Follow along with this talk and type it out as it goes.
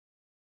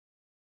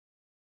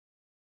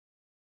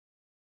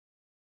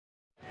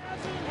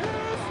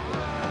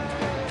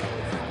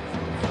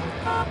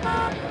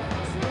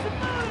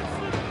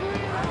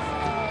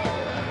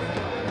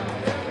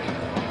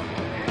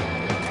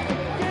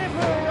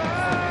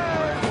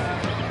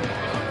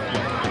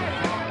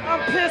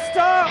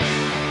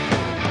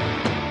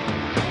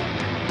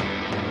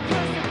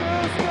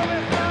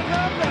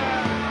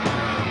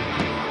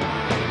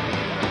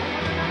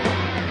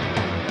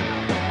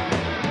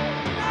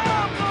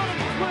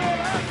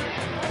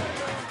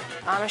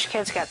Amish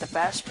kids got the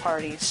best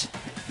parties.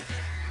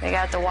 They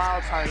got the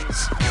wild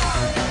parties.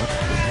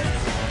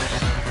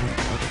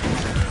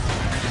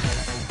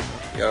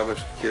 The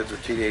Amish kids or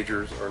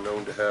teenagers are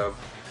known to have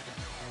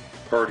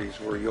parties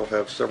where you'll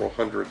have several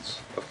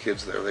hundreds of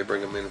kids there. They bring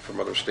them in from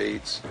other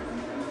states.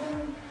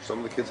 Some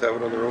of the kids have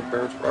it on their own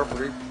parents'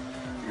 property.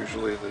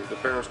 Usually the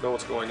parents know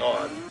what's going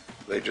on.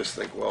 They just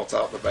think, well, it's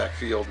out in the back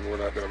field and we're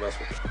not going to mess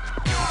with it.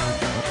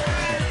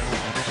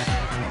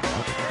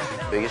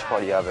 Biggest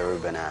party I've ever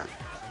been at.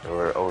 There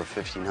were over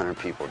 1,500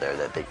 people there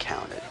that they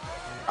counted.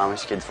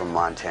 Amish kids from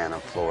Montana,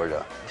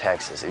 Florida,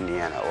 Texas,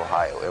 Indiana,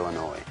 Ohio,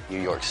 Illinois,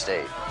 New York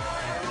State.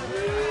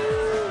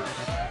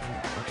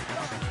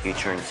 You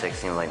turned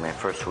 16 like my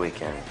first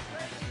weekend.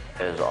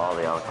 It was all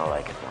the alcohol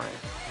I could drink.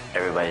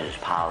 Everybody just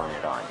piling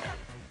it on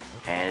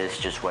you. And it's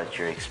just what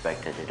you're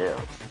expected to do.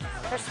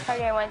 First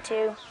party I went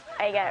to,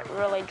 I got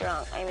really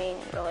drunk. I mean,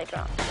 really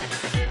drunk.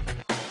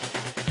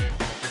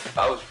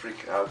 I was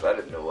freaking out. I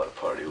didn't know what a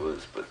party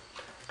was, but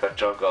got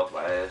drunk off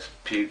my ass,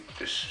 puked,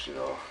 just,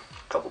 a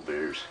couple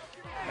beers.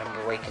 I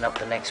remember waking up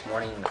the next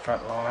morning in the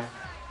front lawn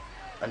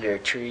under a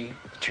tree.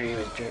 The tree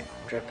was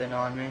dripping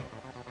on me.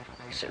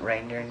 Because it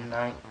rained during the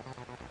night.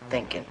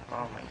 Thinking,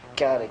 oh my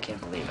God, I can't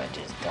believe I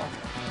just done it.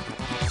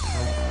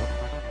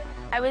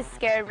 I was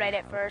scared right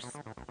at first,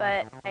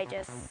 but I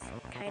just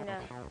kind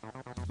of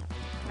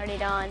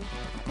partied on.